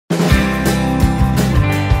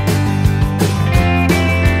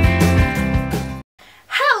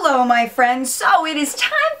my friends, so it is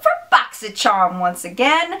time for BoxyCharm once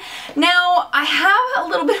again. Now, I have a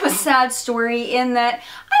little bit of a sad story in that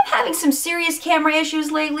I'm having some serious camera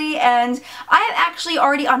issues lately, and I have actually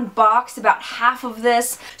already unboxed about half of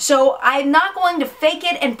this, so I'm not going to fake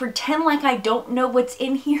it and pretend like I don't know what's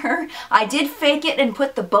in here. I did fake it and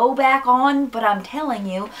put the bow back on, but I'm telling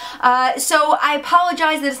you. So I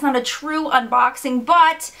apologize that it's not a true unboxing,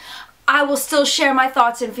 but I will still share my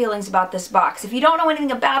thoughts and feelings about this box. If you don't know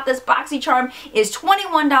anything about this, BoxyCharm is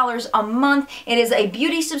 $21 a month. It is a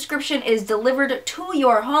beauty subscription. It is delivered to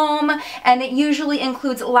your home, and it usually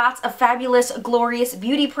includes lots of fabulous, glorious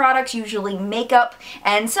beauty products, usually makeup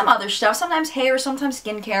and some other stuff, sometimes hair, sometimes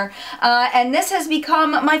skincare. And this has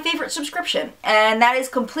become my favorite subscription, and that is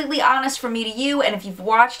completely honest from me to you. And if you've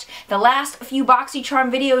watched the last few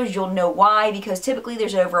BoxyCharm videos, you'll know why, because typically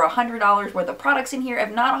there's over $100 worth of products in here,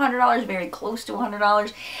 if not $100, very close to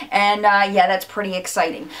 $100, and yeah, that's pretty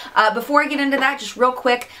exciting. Before I get into that, just real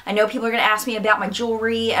quick, I know people are going to ask me about my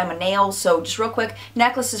jewelry and my nails, so just real quick,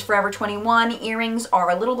 necklace is Forever 21, earrings are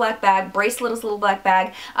a little black bag, bracelet is a little black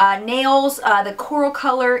bag, nails, the coral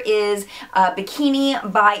color is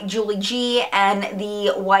Bikini by Julie G, and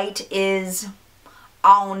the white is,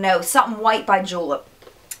 oh no, something white by Julep.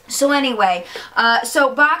 So anyway,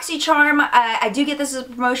 so BoxyCharm, I do get this as a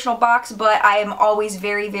promotional box, but I am always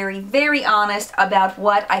very, very, very honest about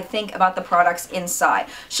what I think about the products inside.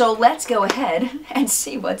 So let's go ahead and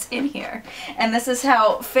see what's in here. And this is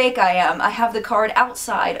how fake I am. I have the card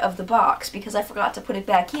outside of the box because I forgot to put it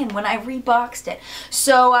back in when I reboxed it.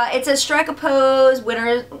 So it says strike a pose,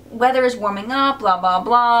 weather is warming up, blah, blah,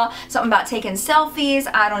 blah. Something about taking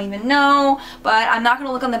selfies, I don't even know. But I'm not going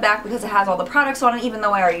to look on the back because it has all the products on it, even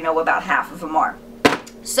though I already know about half of them are.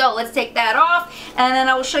 So let's take that off, and then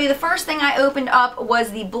I will show you the first thing I opened up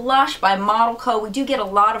was the blush by ModelCo. We do get a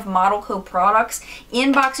lot of ModelCo products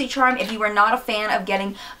in BoxyCharm. If you are not a fan of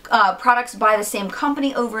getting products by the same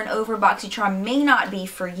company over and over, BoxyCharm may not be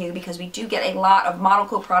for you because we do get a lot of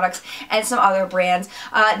ModelCo products and some other brands.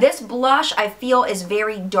 This blush I feel is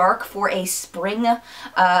very dark for a spring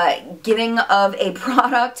giving of a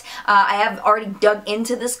product. I have already dug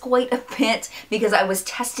into this quite a bit because I was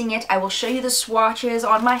testing it. I will show you the swatches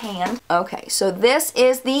on my hand. Okay, so this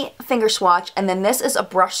is the finger swatch, and then this is a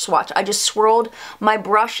brush swatch. I just swirled my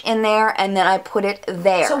brush in there and then I put it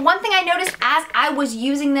there. So one thing I noticed as I was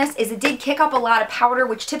using this is it did kick up a lot of powder,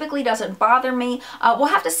 which typically doesn't bother me. We'll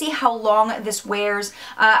have to see how long this wears.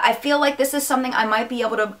 I feel like this is something I might be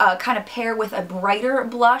able to kind of pair with a brighter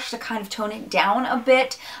blush to kind of tone it down a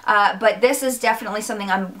bit, but this is definitely something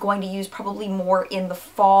I'm going to use probably more in the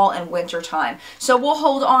fall and winter time. So we'll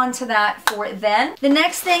hold on to that for then. The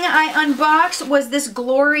next thing I unboxed was this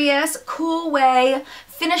glorious Cool Way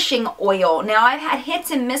finishing oil. Now, I've had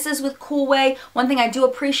hits and misses with Cool Way. One thing I do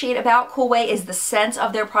appreciate about Cool Way is the scent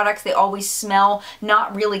of their products. They always smell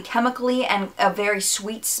not really chemically and a very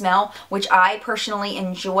sweet smell, which I personally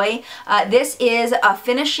enjoy. This is a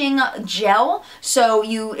finishing gel, so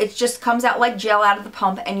it just comes out like gel out of the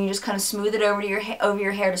pump, and you just kind of smooth it over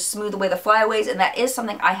your hair to smooth away the flyaways, and that is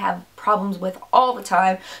something I have problems with all the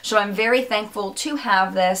time, so I'm very thankful to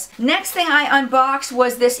have this. Next thing I unboxed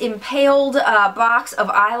was this impaled box of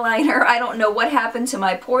eyeliner. I don't know what happened to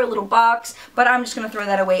my poor little box, but I'm just going to throw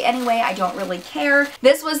that away anyway. I don't really care.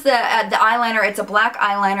 This was the eyeliner. It's a black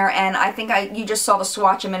eyeliner, and I think you just saw the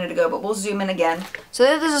swatch a minute ago, but we'll zoom in again. So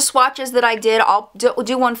there's the swatches that I did. I'll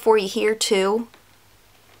do one for you here too.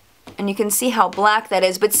 And you can see how black that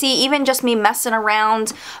is. But see, even just me messing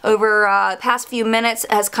around over the past few minutes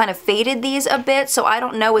has kind of faded these a bit. So I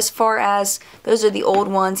don't know as far as, those are the old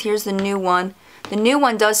ones. Here's the new one. The new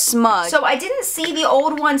one does smudge. So I didn't see the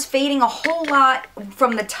old ones fading a whole lot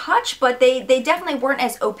from the touch, but they definitely weren't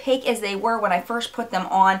as opaque as they were when I first put them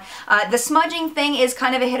on. The smudging thing is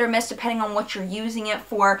kind of a hit or miss depending on what you're using it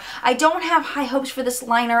for. I don't have high hopes for this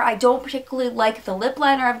liner. I don't particularly like the lip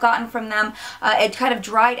liner I've gotten from them. It kind of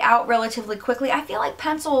dried out relatively quickly. I feel like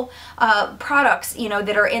pencil products, you know,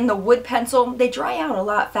 that are in the wood pencil, they dry out a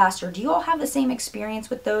lot faster. Do you all have the same experience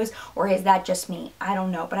with those, or is that just me? I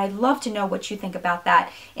don't know, but I'd love to know what you think about that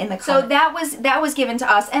in the comments. So that was given to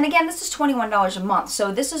us, and again, this is $21 a month,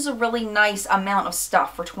 so this is a really nice amount of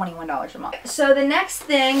stuff for $21 a month. So the next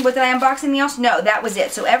thing, did I unbox anything else? No, that was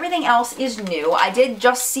it. So everything else is new. I did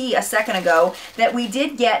just see a second ago that we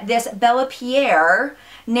did get this BellaPierre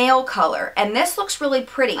nail color, and this looks really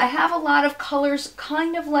pretty. I have a lot of colors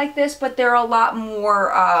kind of like this, but they're a lot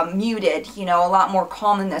more muted, you know, a lot more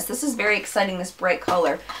calm than this. This is very exciting, this bright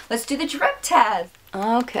color. Let's do the drip test.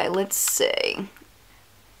 Okay, let's see.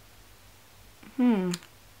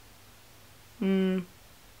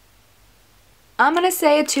 I'm gonna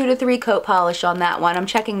say a 2 to 3 coat polish on that one. I'm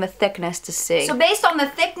checking the thickness to see. So based on the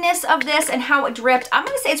thickness of this and how it dripped, I'm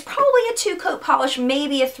gonna say it's probably a 2 coat polish,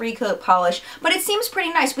 maybe a 3 coat polish, but it seems pretty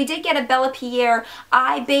nice. We did get a BellaPierre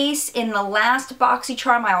eye base in the last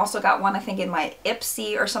BoxyCharm. I also got one, I think, in my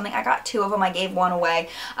Ipsy or something. I got 2 of them. I gave one away.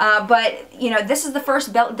 But you know, this is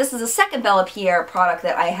the second BellaPierre product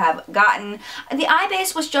that I have gotten. The eye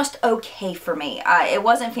base was just okay for me. It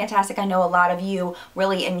wasn't fantastic. I know a lot of you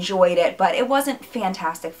really enjoyed it, but it wasn't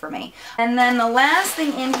fantastic for me. And then the last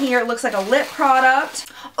thing in here looks like a lip product.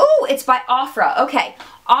 Oh, it's by Ofra. Okay.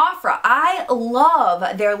 Ofra. I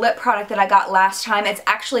love their lip product that I got last time. It's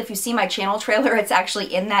actually, if you see my channel trailer, it's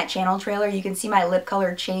actually in that channel trailer. You can see my lip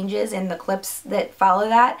color changes in the clips that follow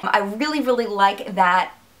that. I really, really like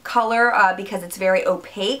that color because it's very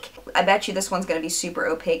opaque. I bet you this one's going to be super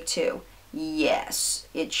opaque too. Yes,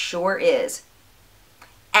 it sure is.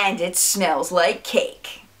 And it smells like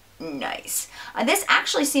cake. Nice. This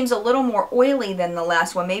actually seems a little more oily than the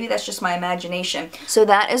last one. Maybe that's just my imagination. So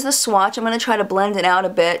that is the swatch. I'm going to try to blend it out a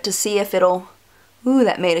bit to see if it'll... Ooh,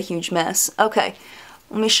 that made a huge mess. Okay.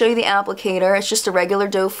 Let me show you the applicator. It's just a regular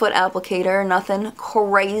doe foot applicator, nothing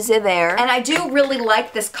crazy there. And I do really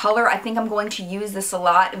like this color. I think I'm going to use this a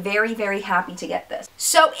lot. Very, very happy to get this.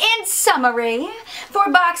 So in summary, for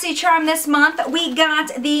BoxyCharm this month, we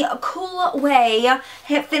got the Cool Way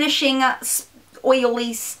finishing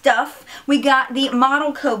oily stuff. We got the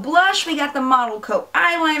ModelCo blush, we got the ModelCo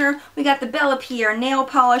eyeliner, we got the BellaPierre nail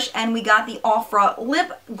polish, and we got the Ofra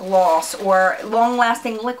lip gloss, or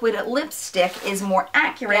long-lasting liquid lipstick is more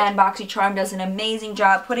accurate. And BoxyCharm does an amazing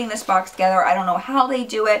job putting this box together. I don't know how they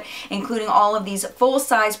do it, including all of these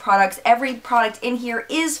full-size products. Every product in here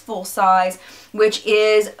is full-size, which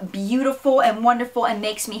is beautiful and wonderful and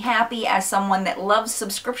makes me happy as someone that loves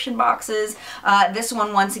subscription boxes. This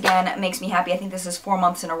one, once again, makes me happy. I think this is 4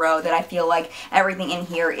 months in a row that I feel like everything in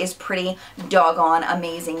here is pretty doggone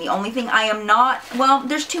amazing. The only thing I am not, well,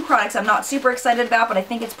 there's 2 products I'm not super excited about, but I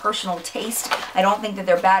think it's personal taste. I don't think that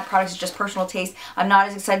they're bad products, it's just personal taste. I'm not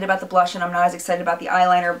as excited about the blush and I'm not as excited about the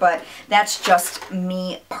eyeliner, but that's just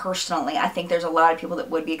me personally. I think there's a lot of people that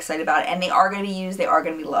would be excited about it, and they are going to be used, they are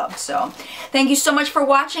going to be loved. So thank you so much for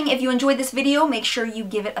watching. If you enjoyed this video, make sure you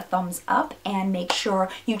give it a thumbs up and make sure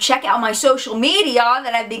you check out my social media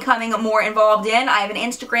that I've becoming more involved in. I have an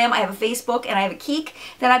Instagram, I have a Facebook, and I have a Kik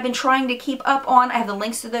that I've been trying to keep up on. I have the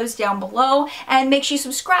links to those down below. And make sure you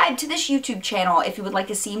subscribe to this YouTube channel if you would like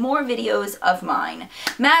to see more videos of mine.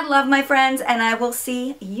 Mad love, my friends, and I will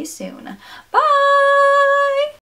see you soon. Bye!